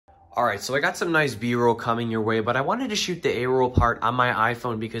All right, so I got some nice B-roll coming your way, but I wanted to shoot the A-roll part on my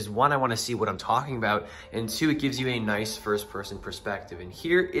iPhone because one, I want to see what I'm talking about, and two, it gives you a nice first-person perspective. And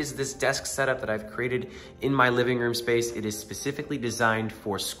here is this desk setup that I've created in my living room space. It is specifically designed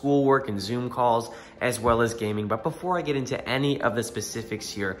for schoolwork and Zoom calls, as well as gaming. But before I get into any of the specifics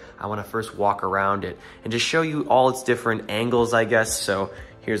here, I want to first walk around it and just show you all its different angles, I guess. So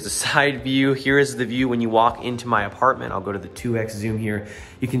here's the side view. Here is the view when you walk into my apartment. I'll go to the 2x zoom here.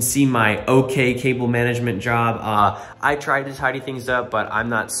 You can see my okay cable management job. I tried to tidy things up, but I'm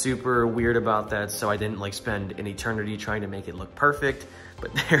not super weird about that, so I didn't like spend an eternity trying to make it look perfect.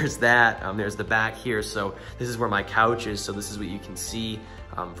 But there's that. There's the back here. So this is where my couch is. So this is what you can see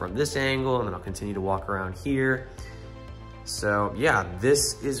from this angle, and then I'll continue to walk around here. So yeah,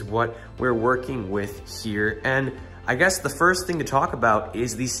 this is what we're working with here. And I guess the first thing to talk about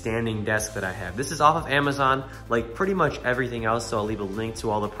is the standing desk that I have. This is off of Amazon, like pretty much everything else, so I'll leave a link to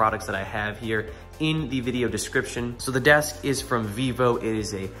all the products that I have here in the video description. So the desk is from Vivo. It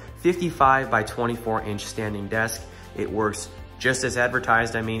is a 55 by 24 inch standing desk. It works just as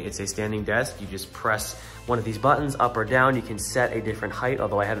advertised. I mean, it's a standing desk. You just press one of these buttons up or down. You can set a different height,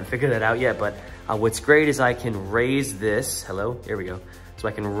 although I haven't figured that out yet. But what's great is I can raise this. Hello, there we go. So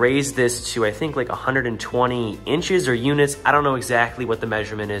I can raise this to, I think, like 120 inches or units. I don't know exactly what the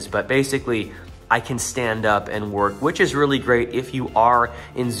measurement is, but basically I can stand up and work, which is really great if you are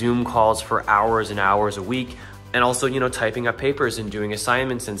in Zoom calls for hours and hours a week. And also, you know, typing up papers and doing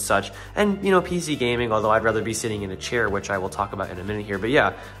assignments and such. And, you know, PC gaming, although I'd rather be sitting in a chair, which I will talk about in a minute here. But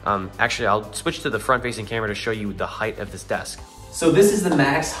yeah, actually, I'll switch to the front-facing camera to show you the height of this desk. So this is the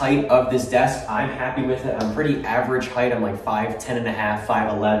max height of this desk. I'm happy with it. I'm pretty average height. I'm like 5'10 and a half,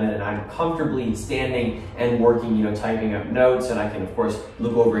 5'11", and I'm comfortably standing and working, you know, typing up notes. And I can, of course,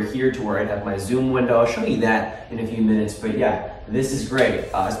 look over here to where I have my Zoom window. I'll show you that in a few minutes. But yeah, this is great,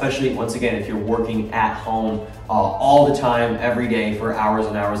 especially, once again, if you're working at home all the time, every day for hours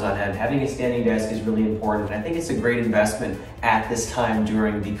and hours on end. Having a standing desk is really important, and I think it's a great investment at this time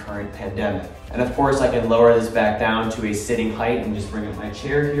during the current pandemic. And of course, I can lower this back down to a sitting height and just bring up my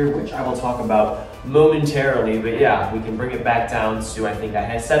chair here, which I will talk about momentarily. But yeah, we can bring it back down to, I think I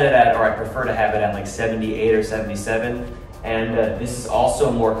had set it at, or I prefer to have it at like 78 or 77. And this is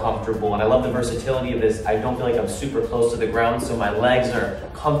also more comfortable, and I love the versatility of this. I don't feel like I'm super close to the ground, so my legs are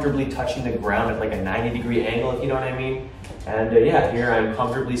comfortably touching the ground at like a 90-degree angle, if you know what I mean. And yeah, here I'm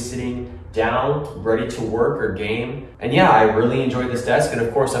comfortably sitting down, ready to work or game. And yeah, I really enjoy this desk, and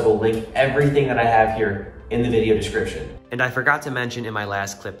of course I will link everything that I have here in the video description. And I forgot to mention in my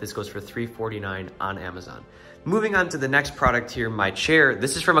last clip, this goes for $349 on Amazon. Moving on to the next product here, my chair.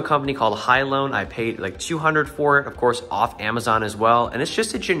 This is from a company called Hylone. I paid like $200 for it, of course, off Amazon as well. And it's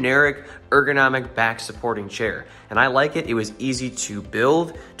just a generic ergonomic back supporting chair. And I like it. It was easy to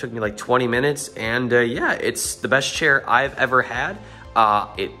build. Took me like 20 minutes. And yeah, it's the best chair I've ever had.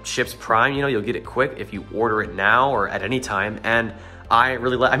 It ships Prime, you know, you'll get it quick if you order it now or at any time. And I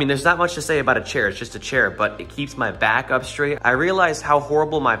really like, I mean, there's not much to say about a chair. It's just a chair, but it keeps my back up straight. I realized how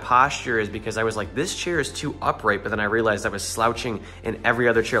horrible my posture is because I was like, this chair is too upright, but then I realized I was slouching in every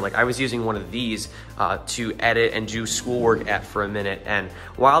other chair. Like I was using one of these to edit and do schoolwork at for a minute. And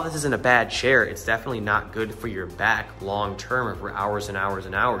while this isn't a bad chair, it's definitely not good for your back long-term or for hours and hours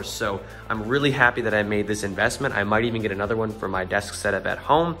and hours. So I'm really happy that I made this investment. I might even get another one for my desk setup at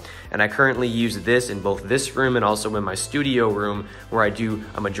home. And I currently use this in both this room and also in my studio room where I do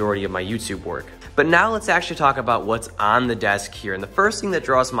a majority of my YouTube work. But now let's actually talk about what's on the desk here. And the first thing that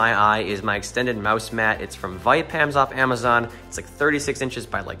draws my eye is my extended mouse mat. It's from Vipams off Amazon. It's like 36 inches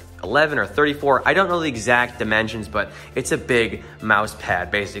by like 11 or 34. I don't know the exact dimensions, but it's a big mouse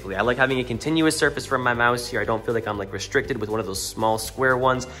pad, basically. I like having a continuous surface from my mouse here. I don't feel like I'm like restricted with one of those small square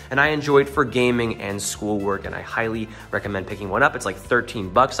ones. And I enjoy it for gaming and schoolwork, and I highly recommend picking one up. It's like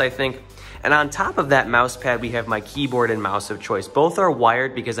 13 bucks, I think. And on top of that mouse pad, we have my keyboard and mouse of choice. Both are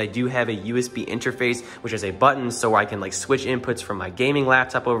wired because I do have a USB interface, which is a button, so I can like switch inputs from my gaming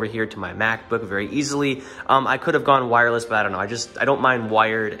laptop over here to my MacBook very easily. I could have gone wireless, but I don't know. I don't mind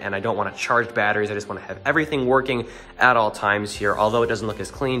wired, and I don't want to charge batteries. I just want to have everything working at all times here, although it doesn't look as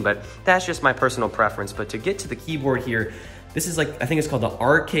clean, but that's just my personal preference. But to get to the keyboard here, this is like, I think it's called the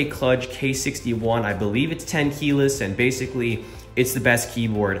RK Clutch K61. I believe it's 10 keyless, and basically it's the best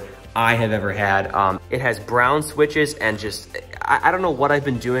keyboard I have ever had. It has brown switches, and just, I don't know what I've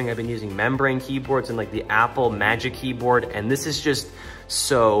been doing. I've been using membrane keyboards and like the Apple Magic Keyboard, and this is just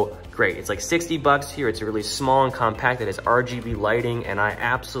so great. It's like 60 bucks here. It's really small and compact. It has RGB lighting, and I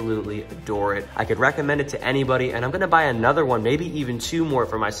absolutely adore it. I could recommend it to anybody, and I'm gonna buy another one, maybe even two more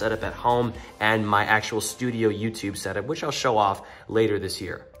for my setup at home and my actual studio YouTube setup, which I'll show off later this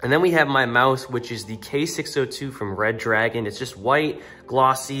year. And then we have my mouse, which is the K602 from Red Dragon. It's just white,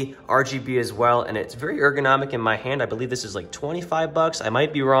 glossy, RGB as well, and it's very ergonomic in my hand. I believe this is like 25 bucks. I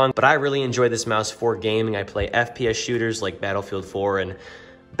might be wrong, but I really enjoy this mouse for gaming. I play FPS shooters like Battlefield 4 and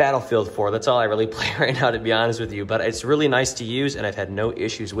Battlefield 4. That's all I really play right now, to be honest with you, but it's really nice to use and I've had no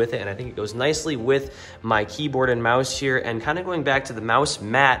issues with it, and I think it goes nicely with my keyboard and mouse here. And kind of going back to the mouse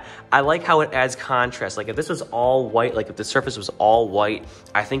mat, I like how it adds contrast. Like if this was all white, like if the surface was all white,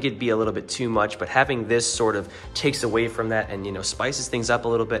 I think it'd be a little bit too much, but having this sort of takes away from that and, you know, spices things up a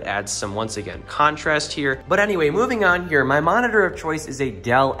little bit, adds some, once again, contrast here. But anyway, moving on here, my monitor of choice is a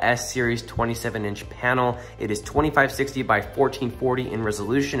Dell S-Series 27-inch panel. It is 2560 by 1440 in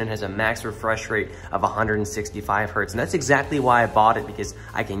resolution and has a max refresh rate of 165 Hertz. And that's exactly why I bought it, because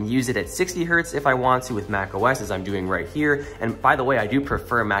I can use it at 60 Hertz if I want to with macOS, as I'm doing right here. And by the way, I do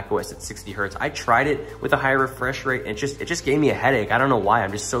prefer macOS at 60 Hertz. I tried it with a higher refresh rate and it just gave me a headache. I don't know why.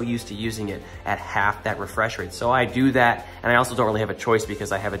 I'm just so used to using it at half that refresh rate. So I do that, and I also don't really have a choice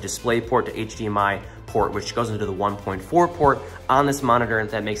because I have a display port to HDMI port, which goes into the 1.4 port on this monitor. And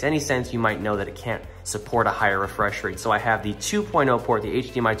if that makes any sense, you might know that it can't support a higher refresh rate. So I have the 2.0 port, the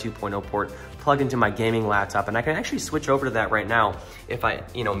HDMI 2.0 port, plugged into my gaming laptop, and I can actually switch over to that right now if I,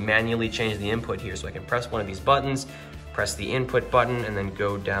 you know, manually change the input here. So I can press one of these buttons, press the input button, and then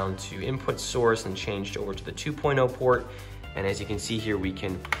go down to input source and change over to the 2.0 port. And as you can see here, we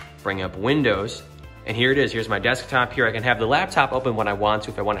can bring up Windows. And here it is. Here's my desktop here. I can have the laptop open when I want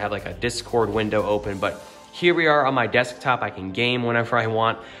to, if I want to have like a Discord window open, but here we are on my desktop. I can game whenever I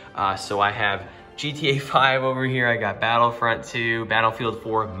want. So I have GTA 5 over here. I got Battlefront 2, Battlefield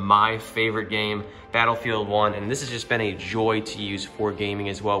 4, my favorite game, Battlefield 1, and this has just been a joy to use for gaming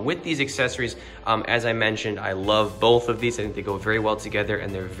as well. With these accessories, as I mentioned, I love both of these. I think they go very well together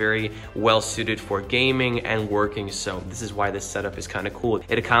and they're very well suited for gaming and working. So this is why this setup is kind of cool.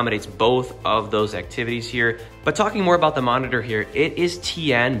 It accommodates both of those activities here. But talking more about the monitor here, it is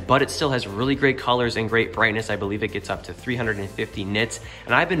TN, but it still has really great colors and great brightness. I believe it gets up to 350 nits,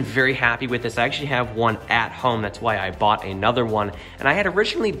 and I've been very happy with this. I actually have one at home. That's why I bought another one. And I had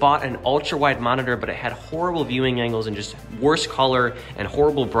originally bought an ultra wide monitor, but it had horrible viewing angles and just worse color and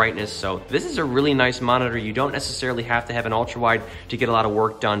horrible brightness. So this is a really nice monitor. You don't necessarily have to have an ultra wide to get a lot of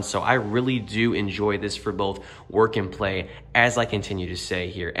work done. So I really do enjoy this for both work and play, as I continue to say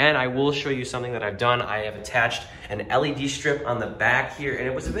here. And I will show you something that I've done. I have attached an LED strip on the back here, and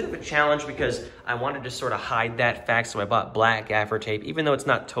it was a bit of a challenge because I wanted to sort of hide that fact. So I bought black gaffer tape. Even though it's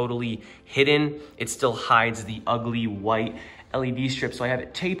not totally hidden, it still hides the ugly white LED strip. So I have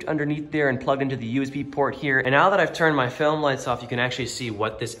it taped underneath there and plugged into the USB port here. And now that I've turned my film lights off, you can actually see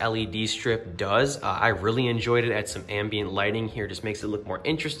what this LED strip does. I really enjoyed it at some ambient lighting here. Just makes it look more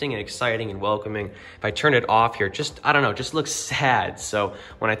interesting and exciting and welcoming. If I turn it off here, just, I don't know, just looks sad. So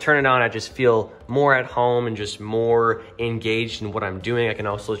when I turn it on, I just feel more at home and just more engaged in what I'm doing. I can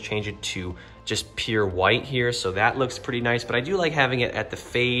also change it to just pure white here, so that looks pretty nice. But I do like having it at the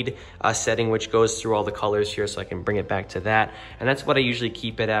fade setting, which goes through all the colors here, so I can bring it back to that. And that's what I usually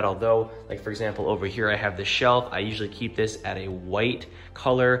keep it at, although, like for example, over here I have the shelf. I usually keep this at a white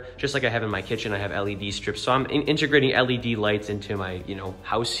color, just like I have in my kitchen. I have LED strips, so I'm integrating LED lights into my, you know,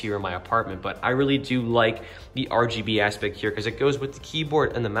 house here in my apartment. But I really do like the RGB aspect here because it goes with the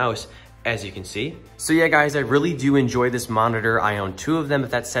keyboard and the mouse, as you can see. So yeah, guys, I really do enjoy this monitor. I own two of them,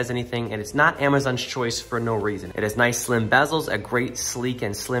 if that says anything, and it's not Amazon's choice for no reason. It has nice slim bezels, a great sleek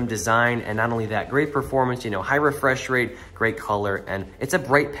and slim design, and not only that, great performance, you know, high refresh rate, great color, and it's a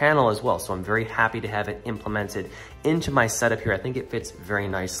bright panel as well. So I'm very happy to have it implemented into my setup here. I think it fits very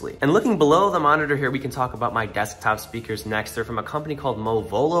nicely. And looking below the monitor here, we can talk about my desktop speakers next. They're from a company called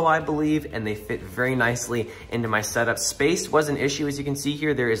Movolo, I believe, and they fit very nicely into my setup. Space was an issue, as you can see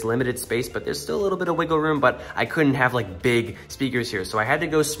here. There is limited space, but there's still a little bit of wiggle room, but I couldn't have like big speakers here. So I had to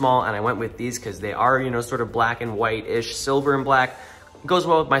go small, and I went with these because they are, you know, sort of black and white-ish, silver and black. Goes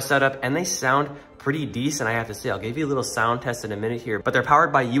well with my setup, and they sound pretty decent, I have to say. I'll give you a little sound test in a minute here, but they're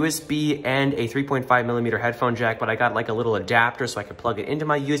powered by USB and a 3.5mm headphone jack, but I got like a little adapter so I can plug it into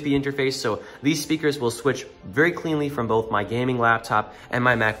my USB interface. So these speakers will switch very cleanly from both my gaming laptop and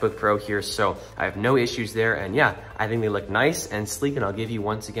my MacBook Pro here. So I have no issues there. And yeah, I think they look nice and sleek, and I'll give you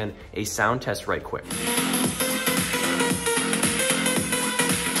once again a sound test right quick.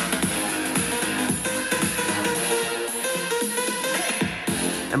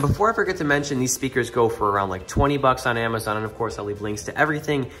 And before I forget to mention, these speakers go for around like 20 bucks on Amazon. And of course, I'll leave links to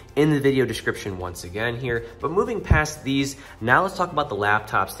everything in the video description once again here. But moving past these, now let's talk about the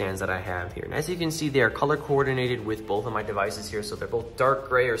laptop stands that I have here. And as you can see, they are color coordinated with both of my devices here. So they're both dark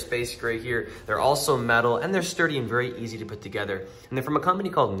gray or space gray here. They're also metal and they're sturdy and very easy to put together. And they're from a company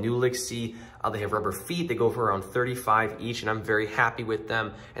called Nulixi. They have rubber feet. They go for around 35 each, and I'm very happy with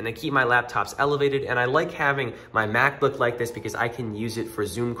them. And they keep my laptops elevated. And I like having my MacBook like this because I can use it for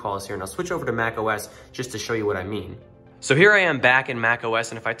Zoom calls here. And I'll switch over to Mac OS just to show you what I mean. So here I am back in Mac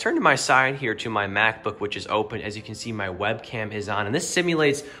OS, and if I turn to my side here to my MacBook, which is open, as you can see, my webcam is on, and this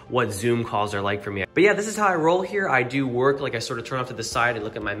simulates what Zoom calls are like for me. But yeah, this is how I roll here. I do work, like I sort of turn off to the side and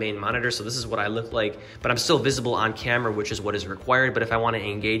look at my main monitor, so this is what I look like, but I'm still visible on camera, which is what is required. But if I want to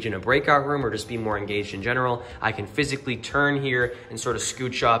engage in a breakout room or just be more engaged in general, I can physically turn here and sort of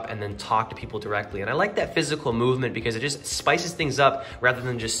scooch up and then talk to people directly. And I like that physical movement because it just spices things up rather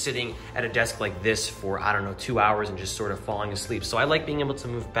than just sitting at a desk like this for, I don't know, 2 hours and just sort of falling asleep. So I like being able to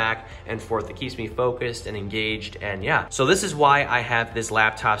move back and forth. It keeps me focused and engaged, and yeah. So this is why I have this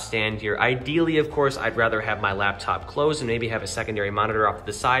laptop stand here. Ideally, of course, I'd rather have my laptop closed and maybe have a secondary monitor off to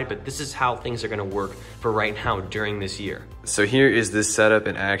the side, but this is how things are gonna work for right now during this year. So here is this setup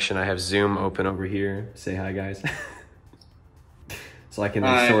in action. I have Zoom open over here. Say hi, guys. So I can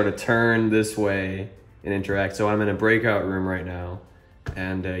sort of turn this way and interact. So I'm in a breakout room right now.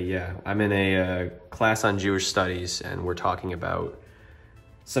 And yeah, I'm in a class on Jewish studies, and we're talking about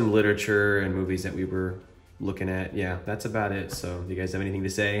some literature and movies that we were looking at. Yeah, that's about it. So do you guys have anything to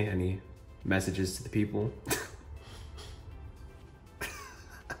say? Any messages to the people?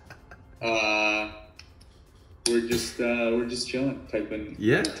 We're just chilling, typing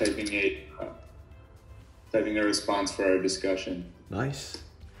a response for our discussion. Nice.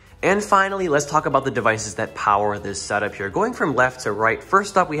 And finally, let's talk about the devices that power this setup here. Going from left to right,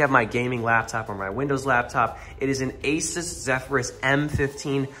 first up we have my gaming laptop or my Windows laptop. It is an Asus Zephyrus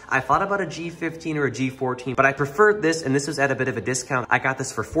M15. I thought about a G15 or a G14, but I preferred this, and this was at a bit of a discount. I got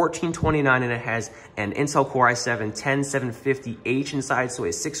this for $14.29, and it has an Intel Core i7-10750H inside, so a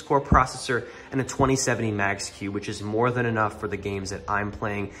 6-core processor and a 2070 Max-Q, which is more than enough for the games that I'm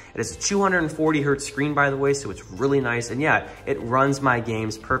playing. It has a 240 hertz screen, by the way, so it's really nice. And yeah, it runs my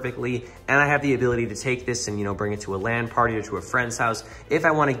games perfectly. And I have the ability to take this and, you know, bring it to a LAN party or to a friend's house if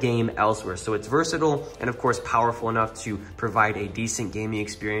I want to game elsewhere. So it's versatile and, of course, powerful enough to provide a decent gaming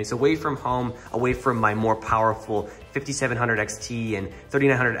experience away from home, away from my more powerful 5700 XT and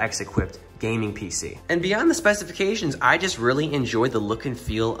 3900X equipped gaming PC. And beyond the specifications, I just really enjoy the look and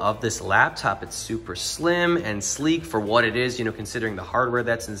feel of this laptop. It's super slim and sleek for what it is, you know, considering the hardware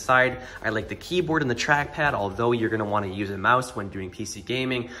that's inside. I like the keyboard and the trackpad, although you're gonna wanna use a mouse when doing PC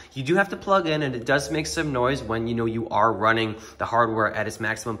gaming. You do have to plug in, and it does make some noise when, you know, you are running the hardware at its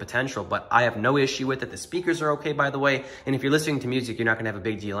maximum potential, but I have no issue with it. The speakers are okay, by the way, and if you're listening to music, you're not gonna have a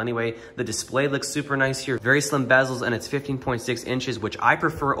big deal anyway. The display looks super nice here, very slim bezels, and it's 15.6 inches, which I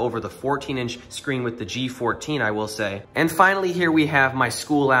prefer over the 14-inch screen with the G14, I will say. And finally, here we have my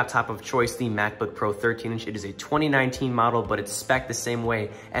school laptop of choice, the MacBook Pro 13-inch. It is a 2019 model, but it's spec'd the same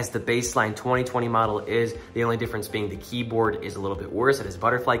way as the baseline 2020 model is. The only difference being the keyboard is a little bit worse. It has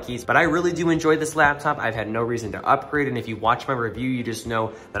butterfly keys, but I really do enjoy this laptop. I've had no reason to upgrade, and if you watch my review, you just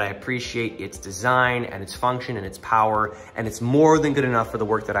know that I appreciate its design and its function and its power, and it's more than good enough for the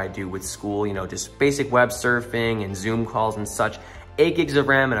work that I do with school, you know, just basic web surfing and Zoom calls and such. 8 gigs of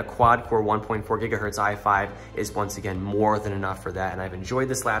RAM and a quad-core 1.4 gigahertz i5 is once again more than enough for that, and I've enjoyed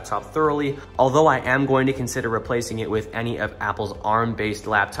this laptop thoroughly, although I am going to consider replacing it with any of Apple's ARM-based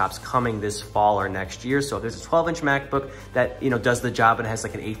laptops coming this fall or next year. So if there's a 12-inch MacBook that, you know, does the job and has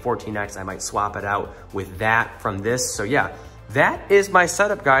like an 814X, I might swap it out with that from this. So yeah, that is my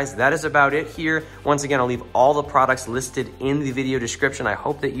setup, guys. That is about it here. Once again, I'll leave all the products listed in the video description. I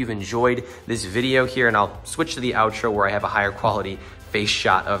hope that you've enjoyed this video here, and I'll switch to the outro where I have a higher quality face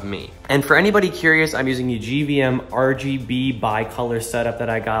shot of me. And for anybody curious, I'm using the GVM RGB bi-color setup that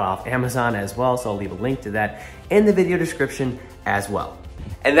I got off Amazon as well, so I'll leave a link to that in the video description as well.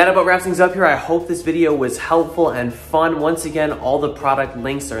 And that about wraps things up here. I hope this video was helpful and fun. Once again, all the product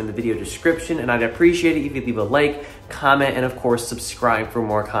links are in the video description, and I'd appreciate it if you leave a like, comment, and of course, subscribe for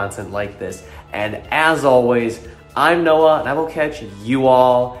more content like this. And as always, I'm Noah, and I will catch you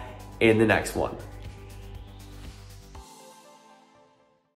all in the next one.